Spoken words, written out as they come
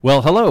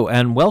Well, hello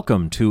and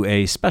welcome to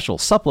a special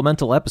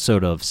supplemental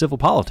episode of Civil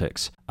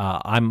Politics.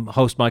 I'm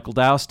host Michael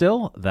Dow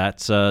still.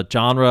 That's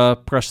Genre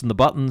pressing the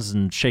buttons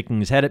and shaking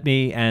his head at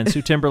me, and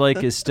Sue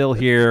Timberlake is still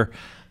here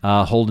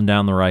holding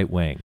down the right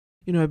wing.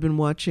 You know, I've been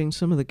watching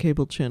some of the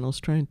cable channels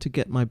trying to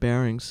get my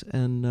bearings,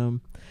 and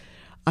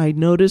I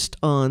noticed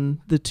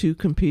on the two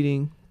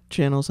competing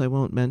channels, I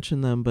won't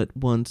mention them, but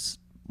one's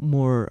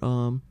more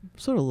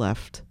sort of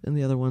left and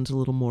the other one's a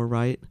little more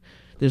right.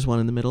 There's one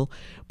in the middle.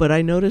 But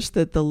I noticed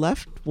that the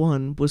left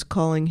one was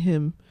calling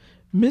him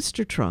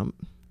Mr.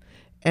 Trump,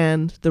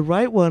 and the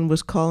right one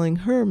was calling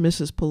her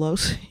Mrs.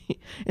 Pelosi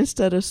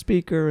instead of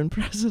Speaker and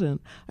President.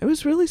 I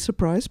was really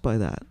surprised by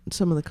that,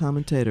 some of the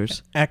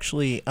commentators.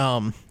 Actually,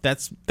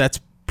 that's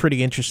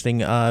pretty interesting.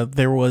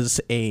 There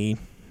was a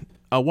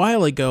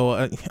while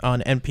ago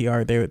on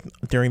NPR,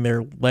 during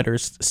their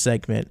letters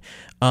segment,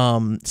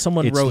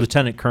 someone it's wrote...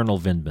 Lieutenant Colonel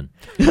Vindman.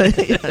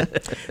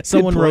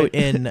 Someone wrote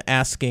in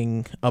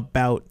asking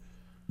about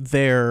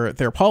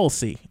their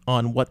policy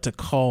on what to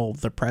call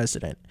the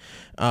president.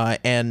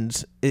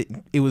 And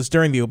it was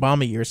during the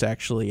Obama years,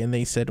 actually, and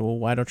they said, well,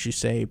 why don't you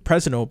say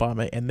President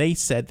Obama? And they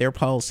said their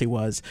policy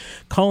was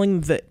calling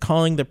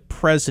the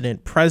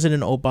president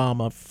President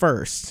Obama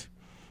first,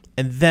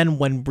 and then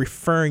when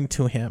referring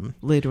to him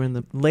later in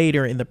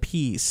the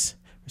piece,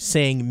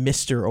 saying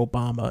Mr.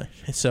 Obama.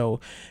 So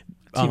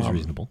seems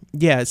reasonable.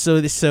 Yeah. So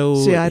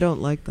see, I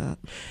don't like that.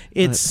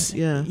 It's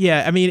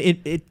yeah. I mean,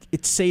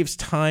 it saves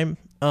time.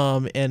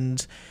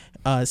 And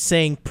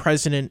saying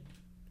President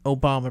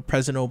Obama,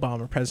 President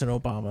Obama, President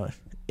Obama.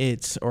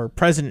 It's or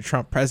President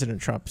Trump,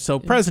 President Trump. So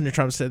yeah. President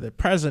Trump said that.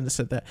 President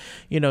said that.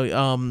 You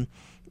know,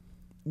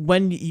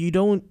 when you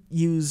don't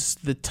use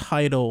the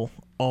title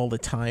all the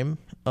time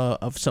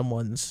of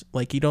someone's,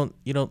 like we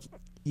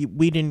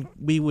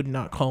would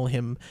not call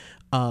him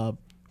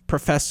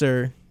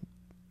Professor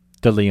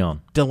De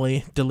Leon. De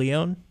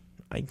Leon.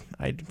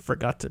 I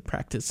forgot to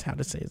practice how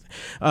to say it.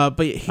 But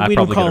we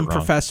don't call him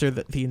Professor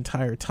the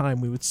entire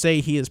time. We would say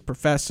he is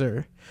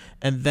Professor,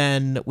 and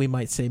then we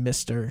might say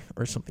Mr.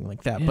 or something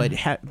like that. Yeah. But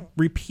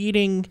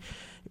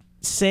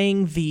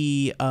saying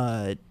the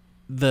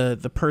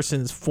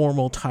person's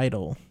formal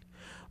title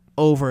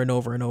over and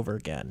over and over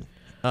again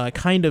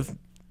kind of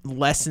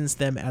lessens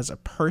them as a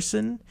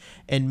person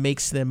and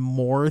makes them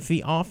more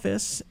the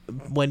office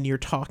when you're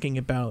talking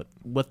about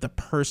what the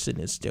person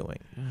is doing.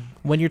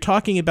 When you're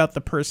talking about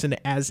the person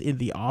as in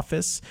the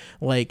office,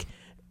 like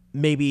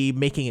maybe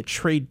making a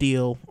trade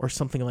deal or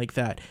something like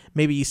that,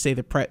 maybe you say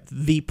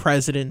the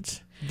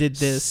president did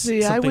this.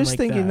 See, I was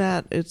thinking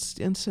that it's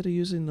instead of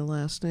using the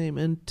last name,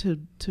 and to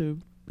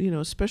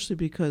especially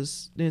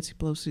because Nancy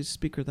Pelosi's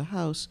Speaker of the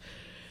House,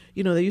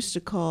 they used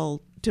to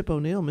call Tip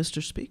O'Neill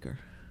Mr. Speaker.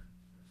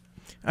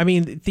 I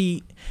mean,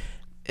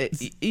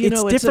 it's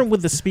different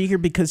with the Speaker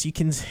because you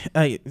can,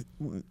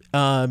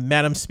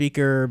 Madam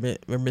Speaker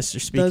or Mr.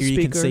 Speaker,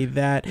 you can say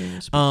that. Yeah,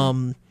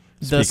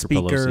 the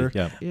Speaker,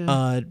 Pelosi,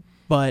 yeah.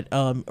 But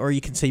or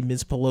you can say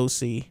Ms.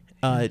 Pelosi.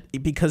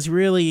 Because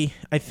really,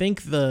 I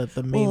think the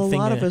main thing...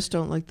 a lot of us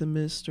don't like the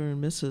Mr.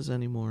 and Mrs.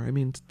 anymore. I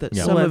mean,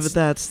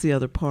 that's the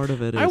other part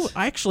of it. I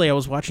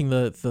was watching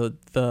the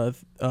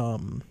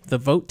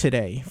vote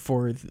today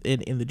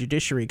in the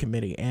Judiciary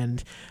Committee,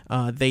 and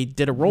they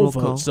did a roll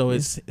vote. So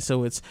it's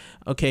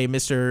okay,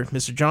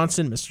 Mr.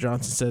 Johnson. Mr.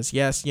 Johnson says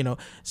yes.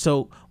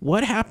 So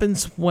what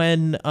happens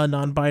when a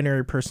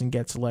non-binary person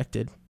gets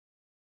elected?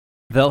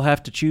 They'll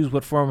have to choose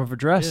what form of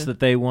address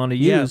that they want to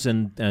use,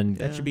 and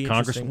that should be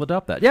Congress will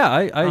adopt that. Yeah,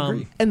 I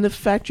agree. And the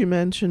fact you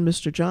mentioned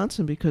Mr.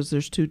 Johnson, because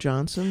there's two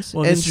Johnsons.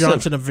 Well, Mr.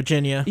 Johnson of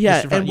Virginia.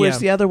 Yeah, whereas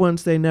the other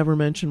ones, they never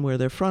mention where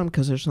they're from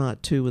because there's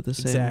not two with the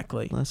same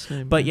last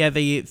name. But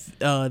they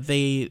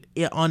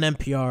on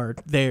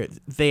NPR,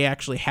 they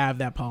actually have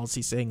that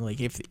policy saying, like,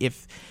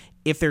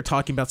 if they're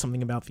talking about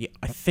something about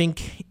I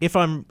think if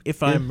I'm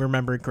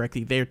remembering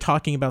correctly, they're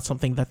talking about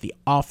something that the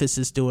office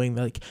is doing,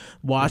 like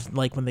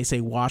when they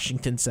say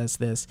Washington says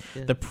this,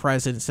 the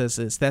president says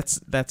this.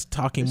 That's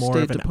talking more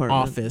of an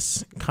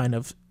office kind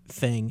of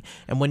thing.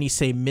 And when you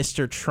say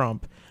Mr.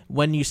 Trump,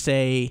 and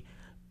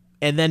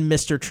then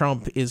Mr.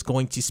 Trump is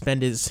going to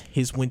spend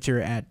his winter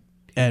at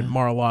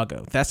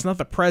Mar-a-Lago, that's not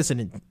the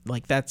president.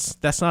 Like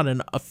that's not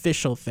an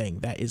official thing.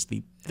 That is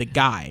the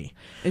guy.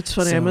 It's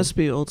funny. I must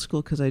be old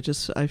school because I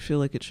feel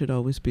like it should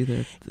always be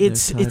their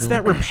It's title.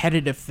 that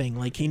repetitive thing.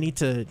 Like you need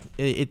to.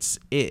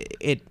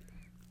 It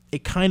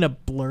kind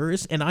of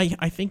blurs, and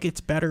I think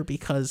it's better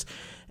because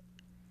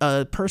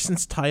a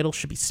person's title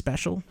should be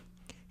special.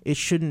 It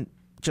shouldn't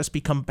just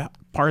become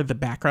part of the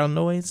background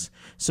noise.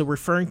 So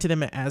referring to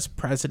them as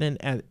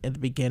president at the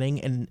beginning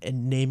and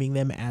naming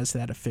them as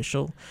that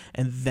official,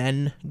 and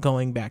then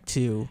going back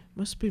to...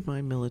 Must be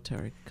my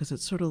military, because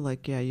it's sort of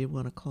like, you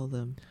want to call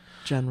them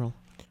general.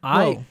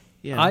 I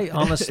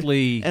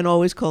honestly... and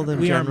always call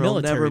them general, are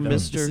military, never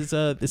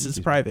Mr. This is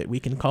private. We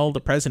can call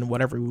the president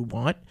whatever we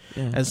want,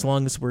 as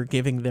long as we're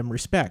giving them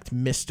respect.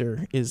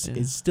 Mr. is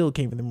still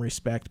giving them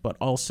respect, but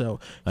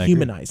also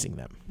humanizing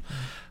them.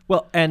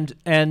 Well, and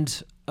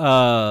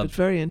It's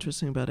very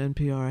interesting about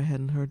NPR. I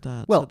hadn't heard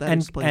that. Well, so that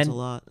explains a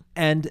lot.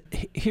 And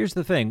here's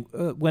the thing.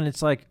 When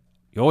it's like,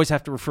 you always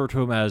have to refer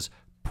to him as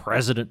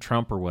President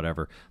Trump or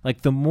whatever.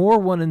 Like, the more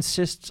one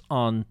insists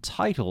on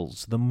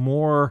titles, the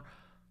more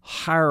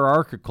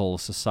hierarchical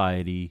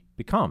society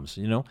becomes.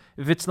 You know,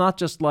 if it's not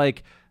just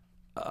like,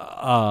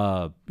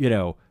 it's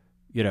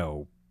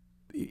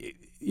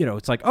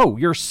like, oh,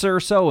 you're Sir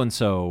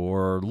So-and-so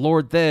or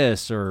Lord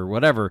this or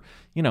whatever.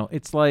 You know,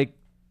 it's like,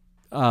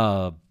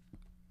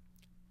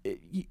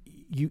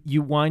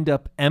 you wind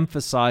up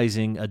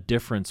emphasizing a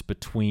difference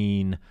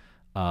between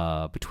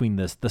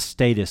the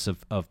status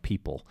of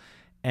people.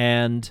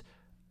 And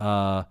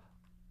I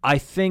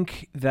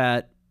think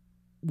that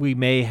we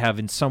may have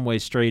in some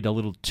ways strayed a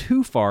little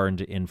too far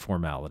into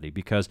informality,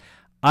 because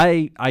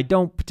I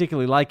don't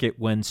particularly like it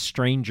when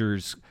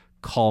strangers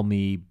call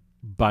me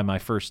by my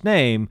first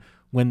name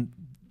when,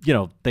 you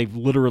know, they've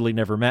literally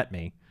never met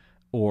me.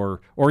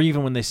 Or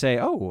even when they say,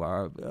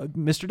 oh,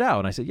 Mr. Dow,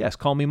 and I say, yes,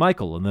 call me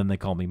Michael, and then they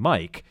call me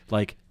Mike.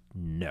 Like,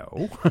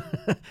 no,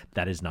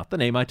 that is not the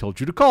name I told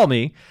you to call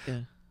me.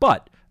 Yeah.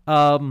 But,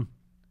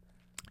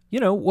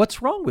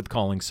 what's wrong with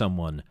calling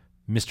someone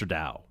Mr.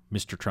 Dow,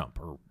 Mr. Trump,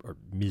 or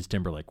Ms.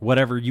 Timberlake,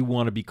 whatever you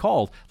want to be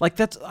called? Like,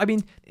 that's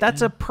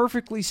a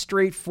perfectly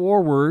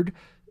straightforward,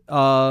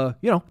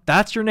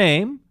 that's your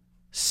name.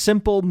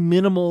 Simple,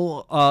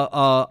 minimal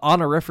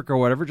honorific or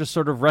whatever, just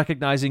sort of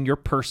recognizing your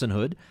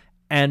personhood,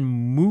 and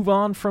move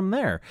on from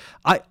there.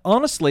 I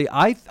honestly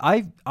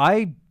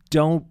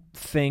don't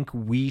think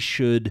we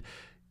should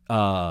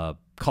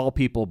call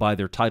people by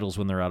their titles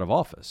when they're out of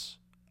office.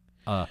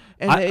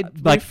 They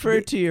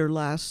refer to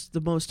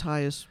the most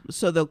highest,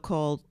 so they'll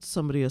call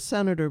somebody a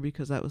senator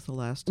because that was the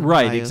last.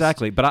 Right, highest.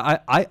 Exactly.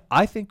 But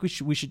I think we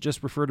should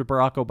just refer to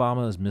Barack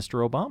Obama as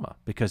Mr. Obama,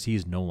 because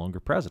he's no longer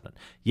president.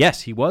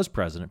 Yes, he was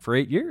president for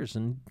 8 years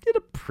and did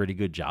a pretty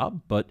good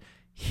job, but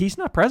he's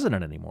not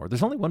president anymore.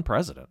 There's only one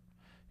president.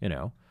 You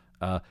know,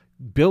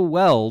 Bill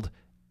Weld,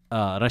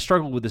 and I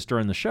struggled with this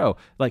during the show,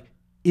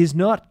 is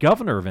not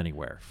governor of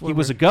anywhere. He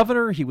was a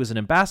governor, he was an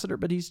ambassador,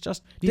 but he's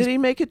Did he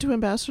make it to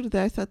ambassador?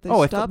 I thought they stopped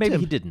him. I thought maybe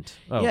he didn't.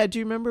 Oh. Yeah, do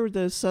you remember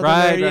the Southern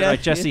area?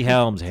 Right. Jesse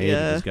Helms hated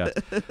this guy.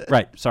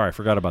 Right, sorry, I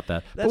forgot about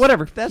that. But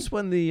whatever. That's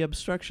when the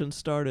obstruction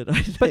started,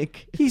 I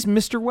think. But he's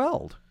Mr.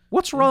 Weld.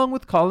 What's wrong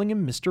with calling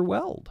him Mr.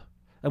 Weld?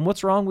 And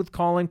what's wrong with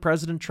calling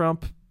President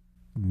Trump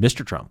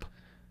Mr. Trump?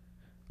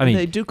 I mean,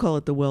 they do call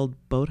it the Weld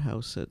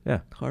Boathouse at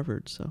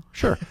Harvard, so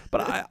sure.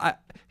 But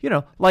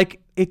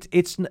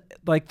it's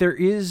like there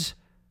is.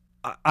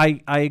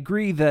 I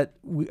agree that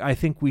I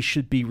think we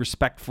should be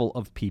respectful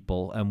of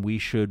people, and we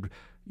should,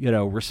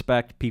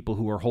 respect people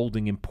who are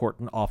holding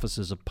important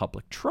offices of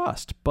public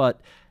trust.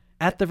 But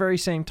at the very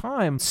same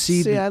time,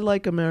 I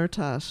like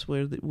Emeritus,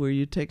 where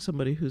you take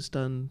somebody who's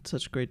done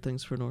such great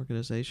things for an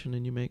organization,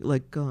 and you make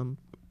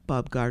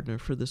Bob Gardner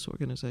for this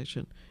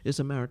organization is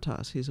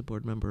Emeritus. He's a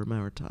board member.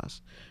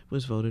 Emeritus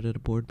was voted at a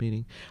board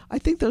meeting. I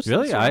think those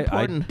things are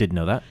important. I didn't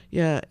know that.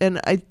 Yeah, and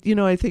I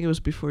think it was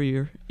before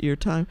your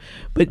time,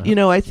 but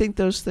I think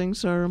those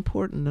things are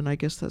important, and I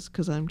guess that's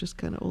because I'm just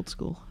kind of old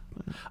school.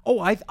 Oh,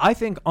 I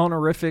think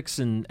honorifics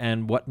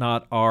and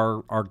whatnot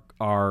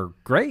are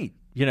great.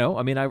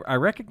 I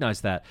recognize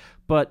that,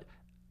 but.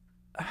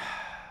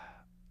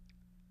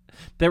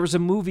 There was a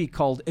movie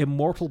called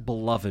Immortal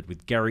Beloved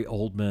with Gary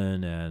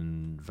Oldman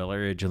and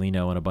Valeria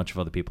Golino and a bunch of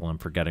other people I'm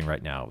forgetting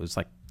right now. It was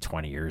like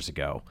 20 years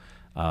ago.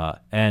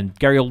 And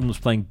Gary Oldman was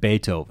playing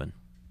Beethoven.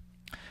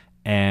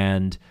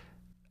 And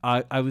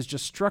I was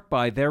just struck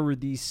by there were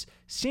these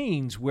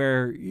scenes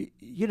where,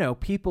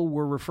 people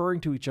were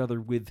referring to each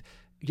other with,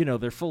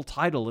 their full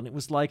title. And it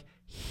was like,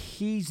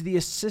 he's the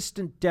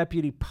assistant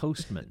deputy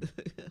postman.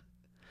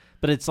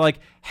 But it's like,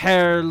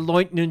 Herr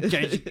Leutnant,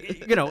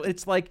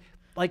 it's like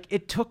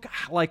it took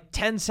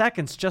 10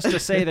 seconds just to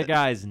say the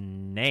guy's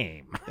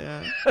name.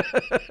 Yeah.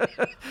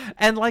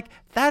 And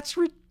that's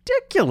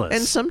ridiculous.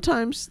 And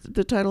sometimes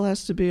the title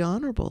has to be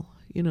honorable.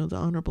 The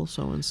honorable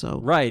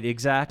so-and-so. Right,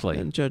 exactly.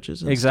 And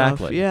judges and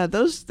stuff. Yeah,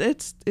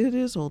 it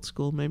is old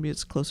school. Maybe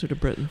it's closer to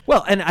Britain.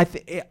 Well, and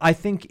I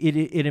think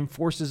it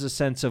enforces a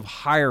sense of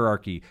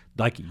hierarchy.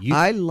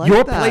 I like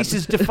your that. place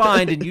is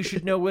defined and you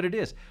should know what it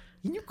is.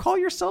 You call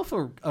yourself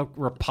a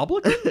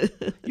Republican?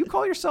 You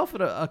call yourself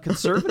a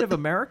conservative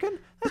American?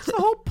 That's the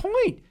whole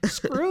point.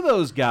 Screw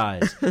those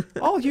guys.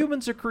 All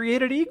humans are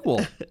created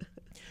equal.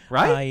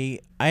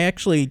 Right? I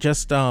actually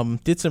just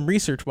did some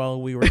research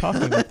while we were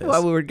talking about this.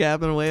 While we were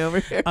gabbing away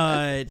over here.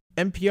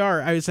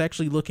 NPR, I was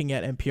actually looking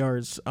at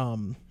NPR's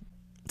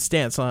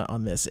stance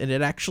on this, and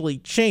it actually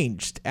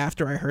changed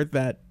after I heard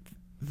that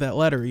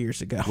letter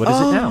years ago. What is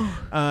it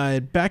now?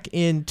 Back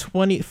in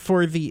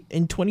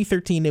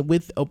 2013,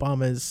 with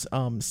Obama's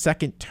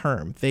second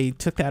term, they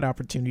took that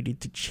opportunity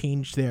to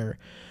change their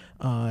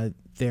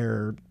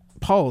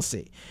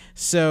policy.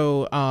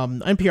 So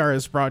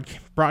NPR's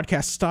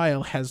broadcast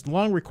style has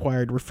long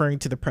required referring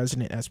to the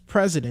president as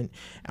president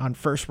on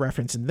first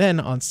reference, and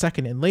then on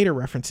second and later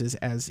references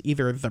as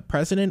either the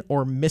president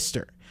or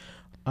Mr.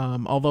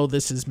 Although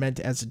this is meant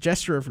as a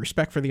gesture of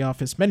respect for the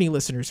office, many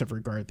listeners have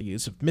regarded the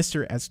use of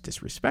Mr. as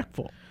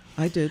disrespectful.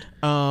 I did.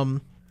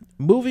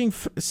 Moving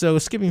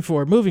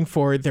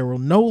forward, there will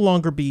no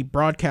longer be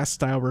broadcast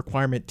style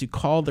requirement to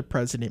call the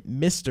president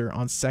Mr.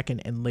 on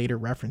second and later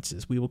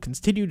references. We will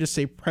continue to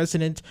say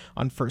president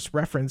on first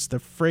reference. The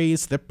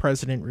phrase the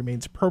president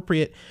remains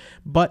appropriate,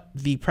 but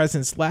the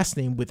president's last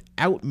name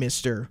without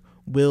Mr.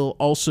 will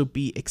also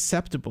be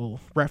acceptable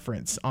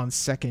reference on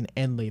second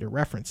and later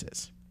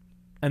references.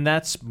 And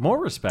that's more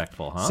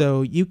respectful, huh?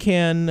 So you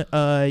can,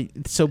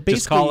 so basically,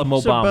 just call him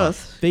Obama.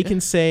 So they can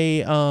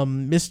say,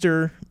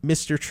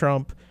 Mr.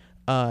 Trump,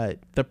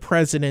 the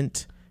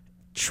president,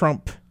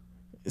 Trump.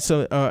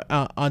 So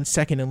on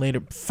second and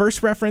later,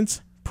 first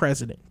reference,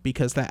 president,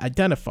 because that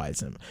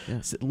identifies him.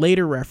 Yeah. So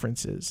later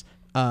references,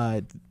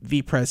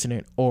 the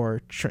president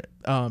or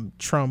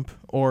Trump,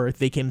 or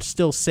they can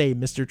still say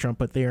Mr. Trump,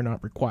 but they are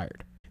not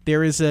required. There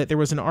was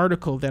an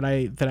article that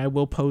I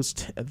will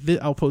post.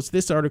 I'll post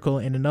this article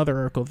and another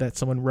article that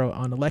someone wrote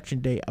on Election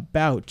Day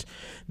about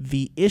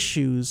the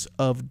issues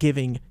of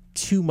giving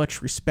too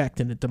much respect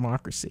in a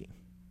democracy.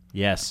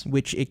 Yes,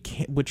 which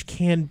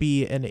can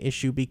be an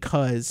issue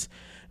because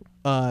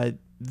in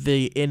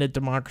a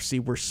democracy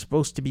we're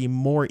supposed to be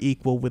more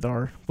equal with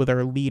our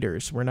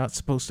leaders. We're not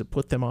supposed to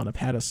put them on a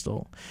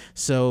pedestal.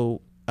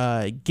 So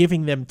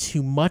giving them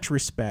too much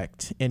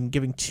respect and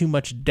giving too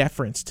much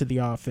deference to the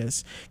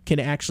office can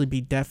actually be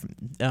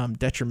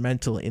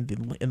detrimental in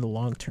the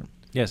long term.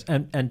 Yes,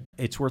 and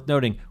it's worth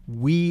noting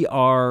we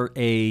are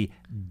a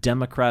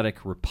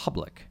democratic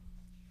republic.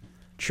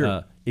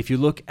 Sure. If you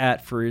look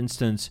at, for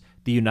instance,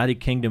 the United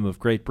Kingdom of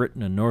Great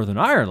Britain and Northern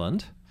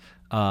Ireland,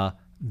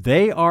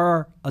 they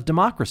are a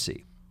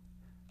democracy,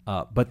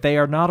 but they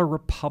are not a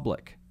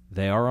republic.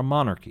 They are a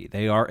monarchy.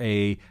 They are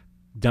a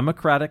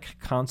democratic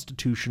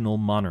constitutional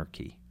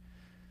monarchy.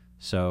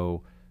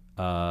 So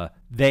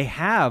they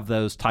have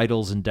those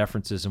titles and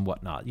deferences and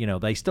whatnot. You know,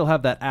 they still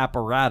have that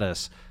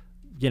apparatus,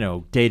 you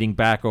know, dating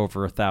back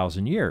over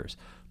 1,000 years.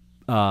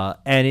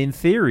 And in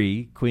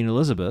theory, Queen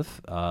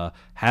Elizabeth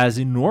has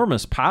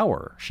enormous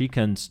power. She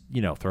can,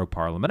 you know, throw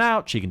Parliament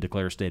out. She can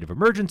declare a state of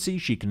emergency.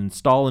 She can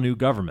install a new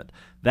government.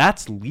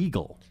 That's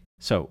legal.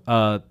 So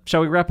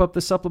shall we wrap up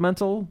this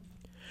supplemental?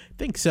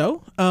 Think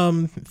so.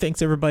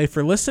 Thanks everybody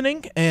for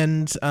listening,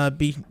 and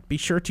be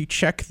sure to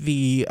check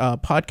the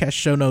podcast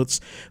show notes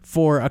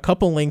for a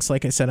couple links.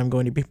 Like I said, I'm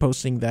going to be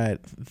posting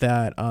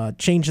that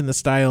change in the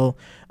style,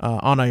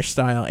 honor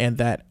style, and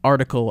that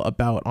article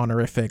about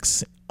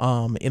honorifics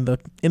in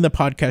the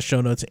podcast show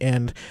notes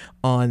and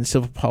on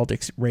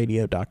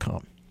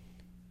civilpoliticsradio.com.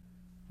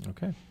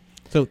 Okay.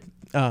 So,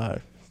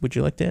 would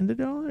you like to end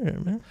it all?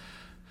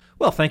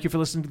 Well, thank you for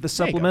listening to the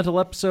supplemental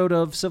episode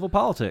of Civil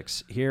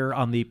Politics here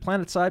on the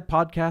Planetside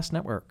Podcast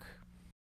Network.